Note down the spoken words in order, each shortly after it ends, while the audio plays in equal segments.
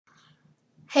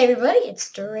Hey everybody,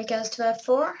 it's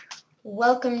Doritos2F4.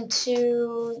 Welcome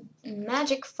to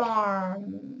Magic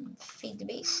Farm. Feed the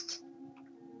Beast.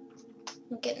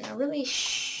 I'm getting a really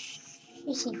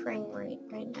shitty frame rate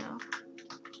right now.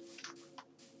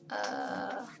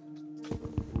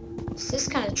 It's this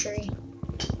kind of tree.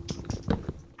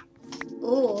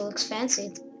 Ooh, it looks fancy.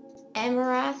 It's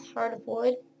Amaranth, Heart of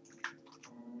Wood.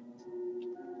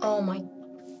 Oh my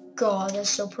god, that's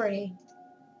so pretty.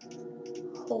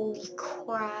 Holy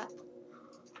crap.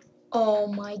 Oh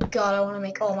my god, I want to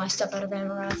make all my stuff out of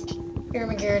Amaranth.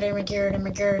 Amaranth.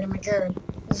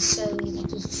 This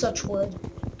is such wood.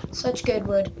 Such good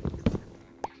wood.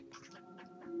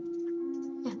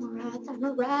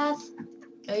 Amaranth.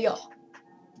 Oh, yeah.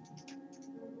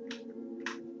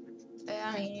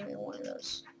 I need even one of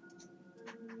those.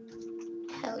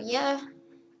 Hell yeah.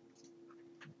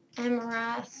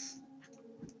 Amaranth.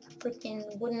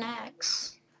 Freaking wooden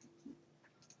axe.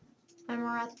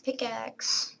 Amaranth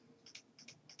pickaxe.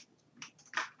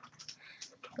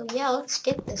 Oh yeah, let's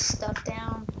get this stuff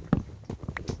down.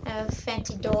 Have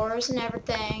fancy doors and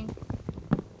everything.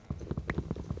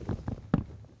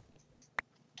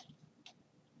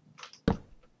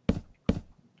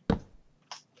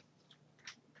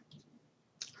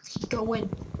 Let's keep going.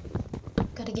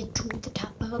 Gotta get to the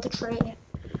top of the tree.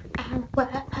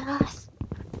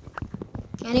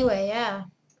 Anyway, yeah.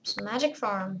 It's a Magic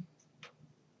Farm.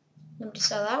 Nobody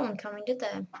saw that one coming, did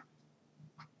they?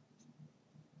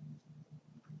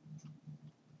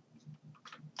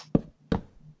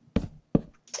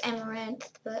 It's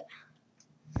Amaranth, but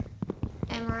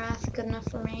Amaranth good enough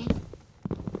for me.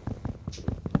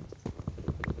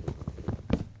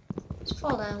 Just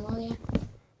fall down, will you?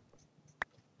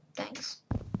 Thanks.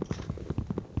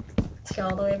 Let's go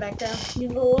all the way back down. You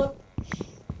know,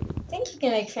 I think you can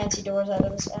make fancy doors out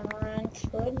of this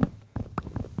Amaranth wood.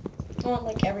 I want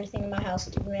like everything in my house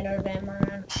to be made out of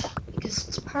Amaranth because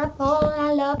it's purple and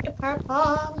I love the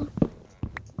purple.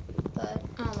 But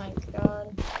oh my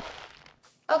god.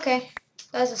 Okay,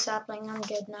 that's a sapling. I'm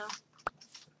good now.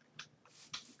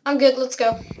 I'm good. Let's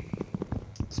go.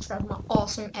 Let's grab my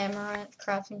awesome Amaranth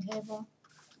crafting table.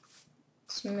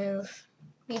 Let's move.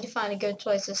 Need to find a good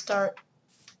place to start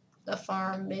the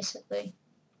farm, basically,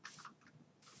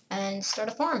 and start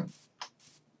a farm.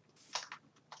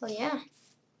 Oh yeah.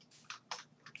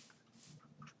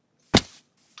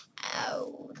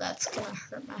 Ow, that's gonna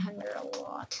hurt my hunger a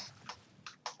lot.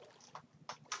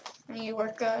 I need to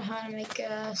work out how to make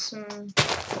some...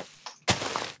 I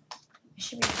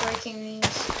should be breaking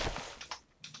these.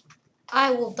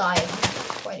 I will die of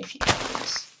hunger quite a few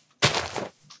times.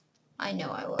 I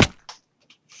know I will.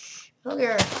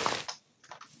 Sugar.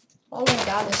 Oh my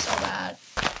god, this is so bad.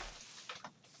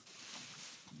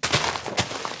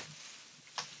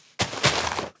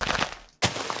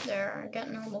 There, I got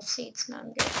normal seeds, now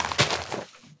I'm good.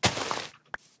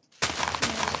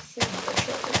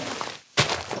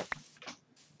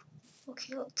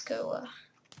 Okay, let's go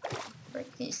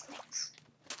break these things.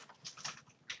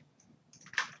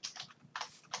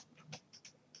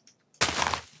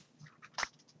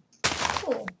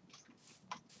 Cool.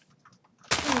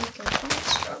 And we can plant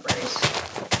strawberries.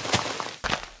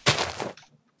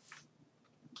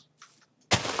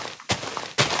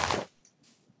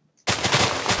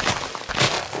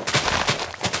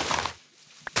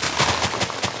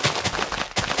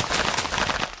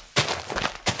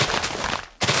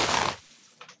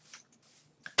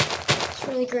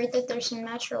 Really great that there's some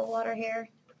natural water here.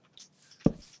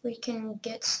 We can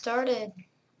get started.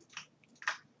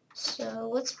 So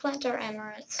let's plant our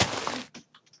amaranth.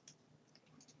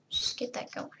 Just get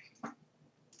that going.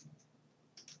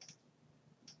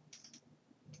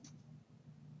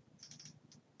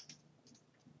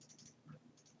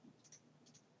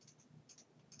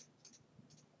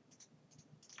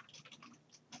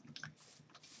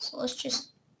 So let's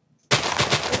just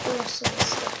put the rest of this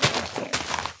stuff around here.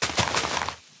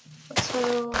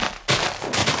 So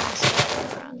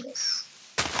around this.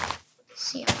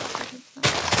 See how much we can plant.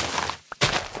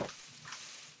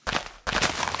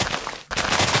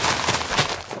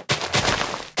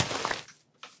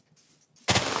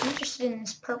 I'm interested in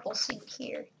this purple seed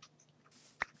here.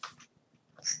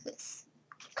 What's this?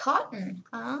 Cotton.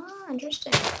 Ah,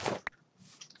 interesting.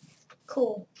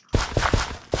 Cool.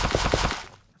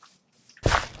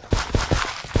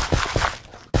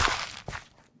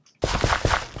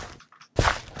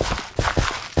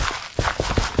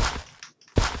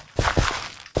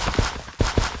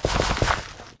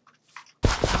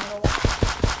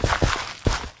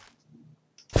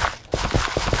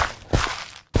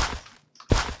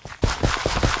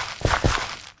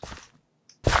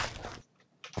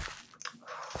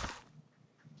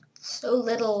 So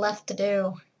little left to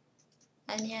do.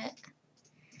 And yet,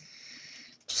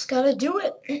 just gotta do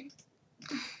it.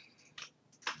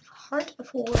 Heart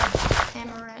of War,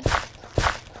 Amaranth.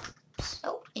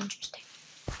 So interesting.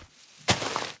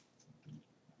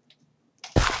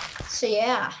 So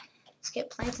yeah, let's get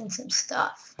planting some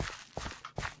stuff.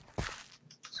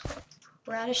 So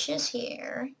radishes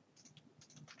here.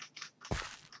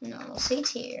 Normal seeds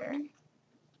here.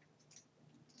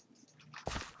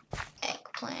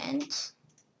 Eggplant.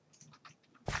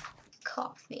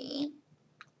 Coffee.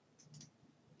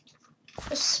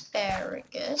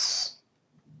 Asparagus.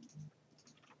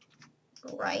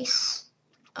 Rice.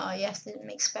 Oh, you have to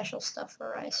make special stuff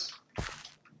for rice.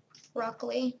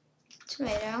 Broccoli.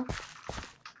 Tomato.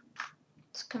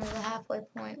 Let's come to the halfway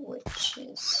point, which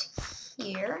is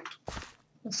here.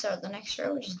 Let's start the next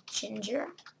row, which is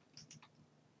ginger.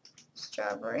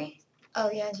 Strawberry. Oh,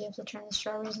 yeah, you have to turn the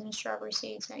strawberries into strawberry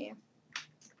seeds, don't you?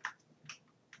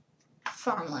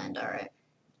 Farmland, alright.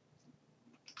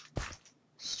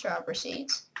 Strawberry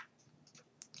seeds.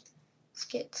 Let's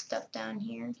get stuff down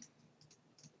here.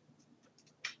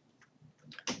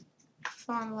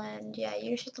 Farmland, yeah,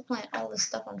 you have to plant all this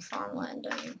stuff on farmland,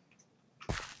 don't you?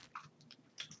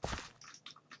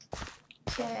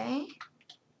 Okay.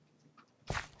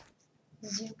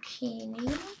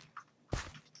 Zucchini.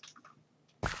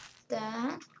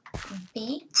 That.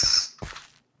 Beets.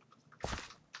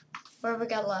 What have we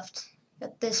got left?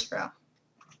 Got this row.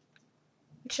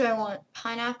 What should I want?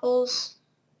 Pineapples.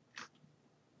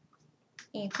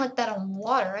 You plant that on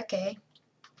water, okay.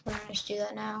 We're gonna just do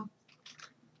that now.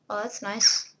 Oh, that's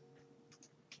nice.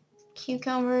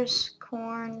 Cucumbers,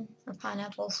 corn, or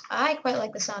pineapples. I quite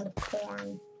like the sound of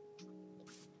corn.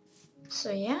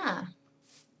 So yeah.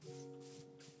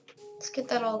 Let's get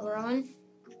that all growing.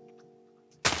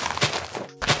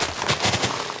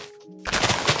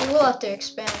 We will have to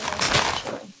expand this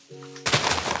actually.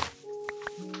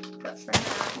 But for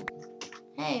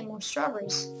now. Hey, more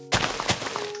strawberries.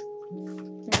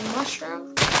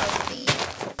 Mushroom of the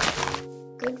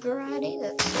good variety.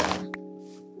 That's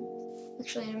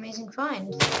actually an amazing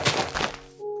find.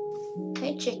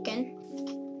 Hey, chicken.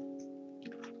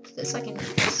 This I can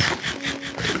eat this.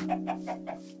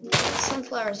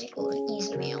 Sunflowers equal an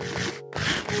easy meal.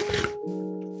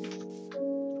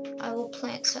 I will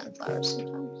plant sunflowers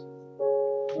sometimes.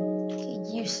 Okay,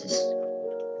 uses.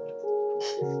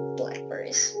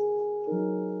 Blackberries.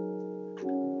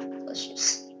 Delicious.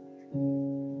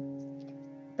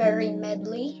 Berry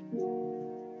medley.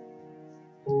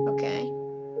 Okay.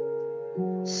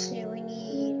 So we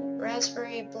need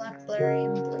raspberry, blackberry,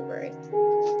 and blueberry.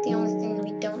 The only thing that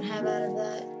we don't have out of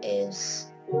that is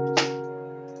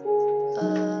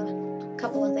a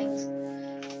couple of things.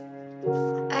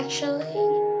 Actually, I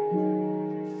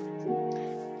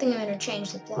think I'm gonna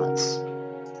change the plots.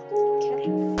 Okay.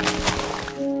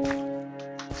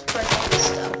 Let's break all this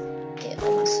stuff. Get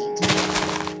all my seeds.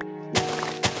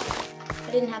 I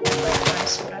didn't have to break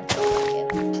rice, but I felt like it.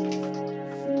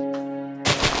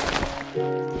 I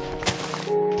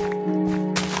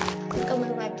think I'll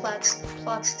move my plots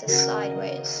to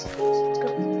sideways. So let's go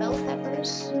with bell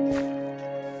peppers.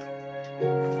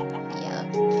 Yep.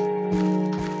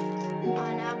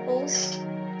 Pineapples.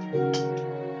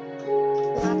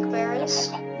 Blackberries.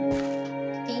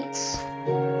 Beets.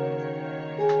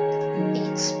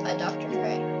 Beets by Dr.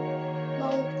 Dre.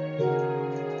 Lol.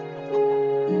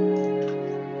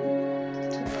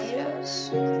 Tomatoes.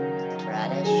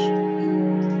 Radish.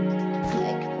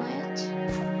 Eggplant.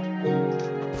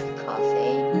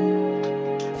 Coffee.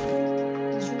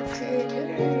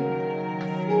 Zucchini.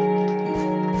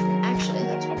 Actually,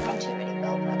 that's one too many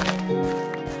bell peppers.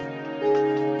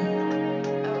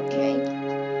 Okay.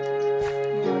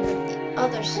 Now we get the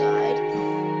other side.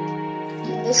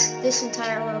 This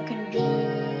entire row can be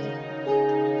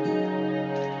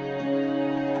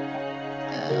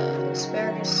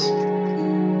asparagus,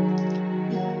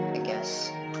 I guess.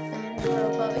 And the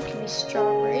row above it can be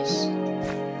strawberries.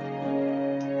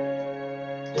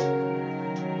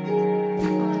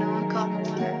 Oh no, I'm caught in the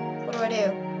water. What do I do?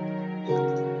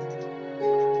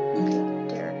 Okay,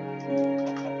 dirt.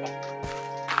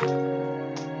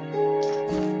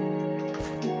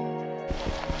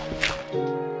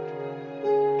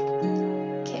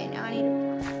 Okay, now I need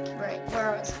to... Right,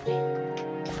 where was I?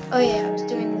 Oh yeah, I was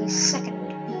doing the second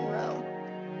row.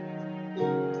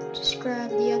 Just grab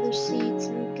the other seeds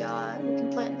we got. We can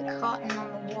plant the cotton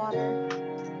on the water.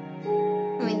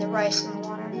 I mean the rice on the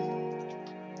water.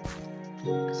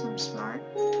 Because I'm smart.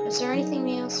 Is there anything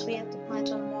else we have to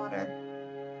plant on water?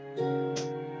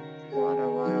 Water,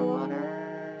 water.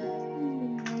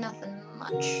 Nothing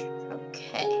much.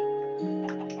 Okay.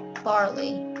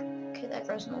 barley. Okay, that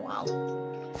grows in the wild.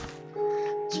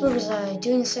 So where was I?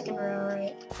 Doing the second row,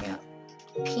 right? Yeah.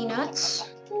 Peanuts,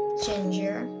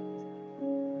 ginger,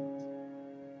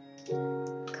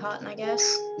 cotton, I guess,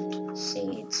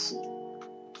 seeds.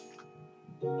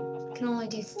 Can only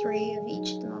do 3 of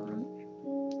each at the moment.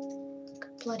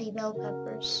 Bloody bell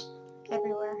peppers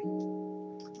everywhere.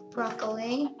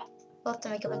 Broccoli. We'll have to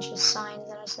make a bunch of signs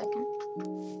in a second.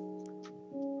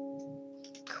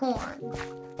 Corn.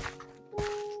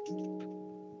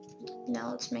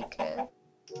 Now let's make a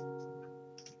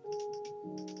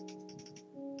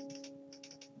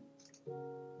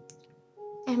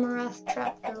amaranth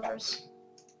trapdoors.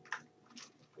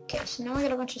 Okay, so now we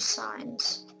got a bunch of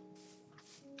signs.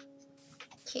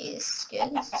 Okay, this is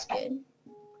good, this is good.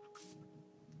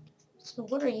 So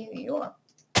what are you? You're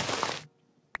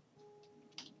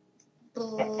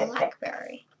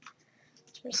blackberry.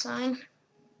 That's your sign.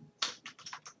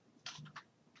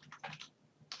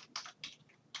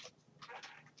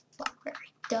 Blackberry.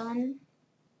 Done.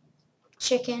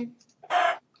 Chicken.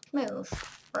 Move,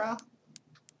 bro.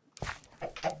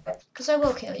 Because I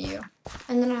will kill you.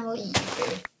 And then I will eat your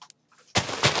food.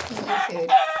 Eat your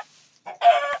food.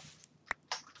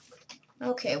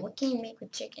 Okay, what can you make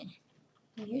with chicken?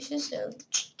 Uses of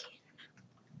chicken.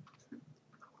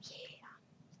 Yeah.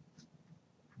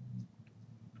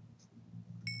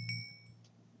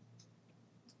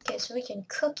 Okay, so we can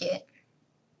cook it.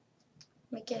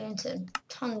 Make it into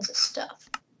tons of stuff.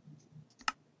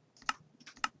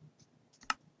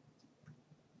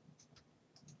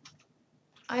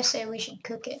 I say we should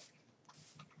cook it.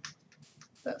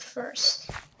 But first,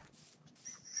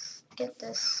 get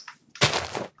this.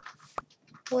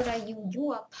 What are you?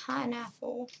 You are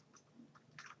pineapple.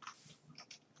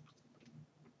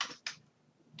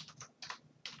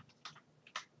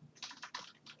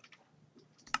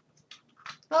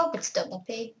 Oh, it's double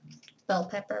P. Bell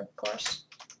pepper, of course.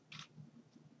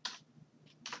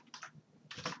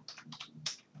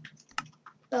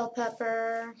 Bell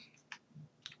pepper.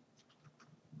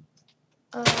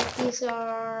 These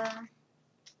are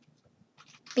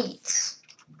beets.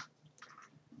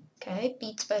 Okay,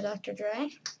 Beets by Dr. Dre.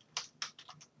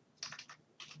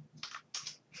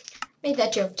 Made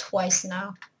that joke twice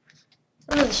now.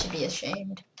 I really should be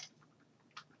ashamed.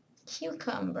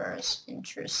 Cucumbers,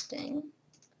 interesting.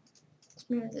 Let's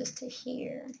move this to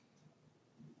here.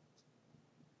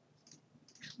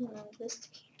 Move this to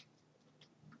here.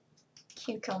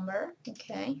 Cucumber,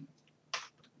 okay.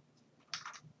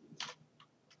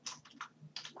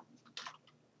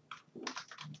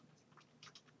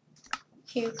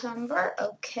 Cucumber,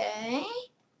 okay.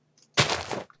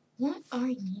 What are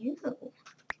you?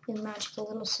 You magical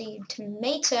little seed.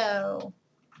 Tomato.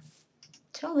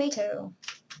 Tomato.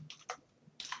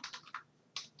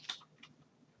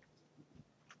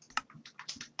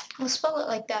 I'll spell it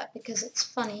like that because it's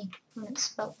funny when it's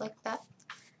spelled like that.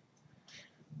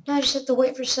 Now I just have to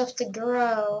wait for stuff to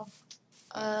grow.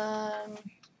 I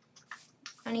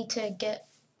need to get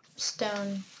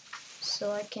stone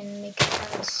so I can make a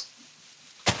furnace.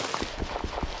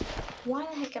 Why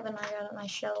the heck haven't I got my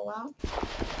shovel out?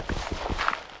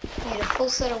 I need a full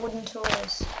set of wooden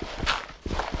tools,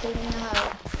 including the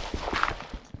hoe.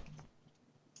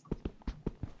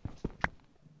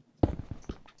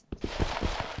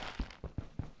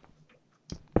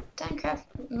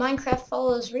 Minecraft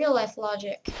follows real life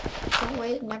logic.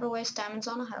 Never waste diamonds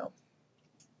on a hoe.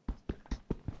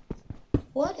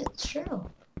 What? It's true.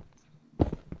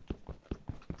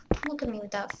 Look at me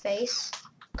with that face.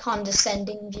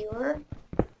 Condescending viewer.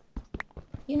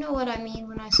 You know what I mean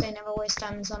when I say never waste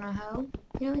diamonds on a hoe.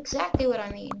 You know exactly what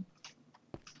I mean.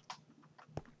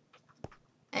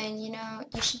 And you know,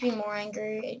 you should be more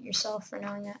angry at yourself for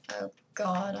knowing that. Oh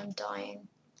god, I'm dying.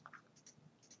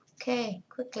 Okay,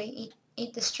 quickly,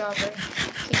 eat the strawberry.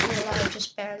 Keep you alive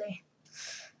just barely.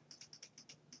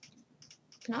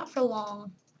 Not for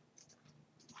long.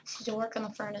 Need to work on the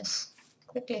furnace.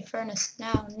 Quickly, furnace.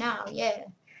 Now, yeah.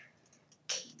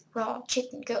 Raw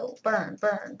chicken, go. Burn,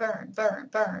 burn, burn, burn,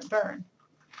 burn, burn.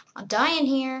 I'm dying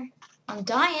here. I'm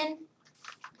dying.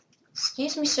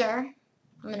 Excuse me, sir.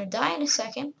 I'm gonna die in a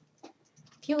second.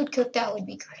 If you would cook, that would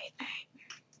be great.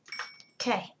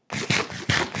 Okay.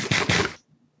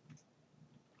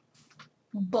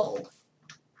 Bowl.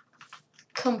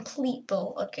 Complete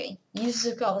bowl. Okay. Use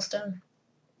the cobblestone.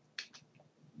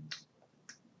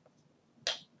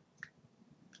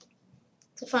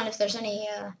 To find if there's any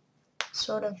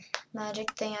sort of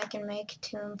magic thing I can make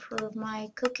to improve my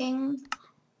cooking.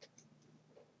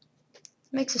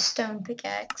 Makes a stone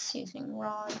pickaxe using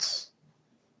rods.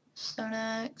 Stone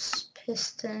axe,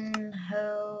 piston,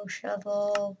 hoe,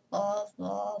 shovel, blah,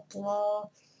 blah, blah.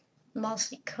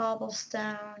 Mossy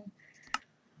cobblestone,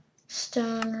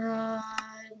 stone rod.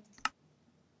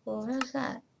 Well, what is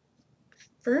that?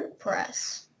 Fruit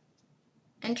press.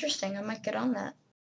 Interesting, I might get on that.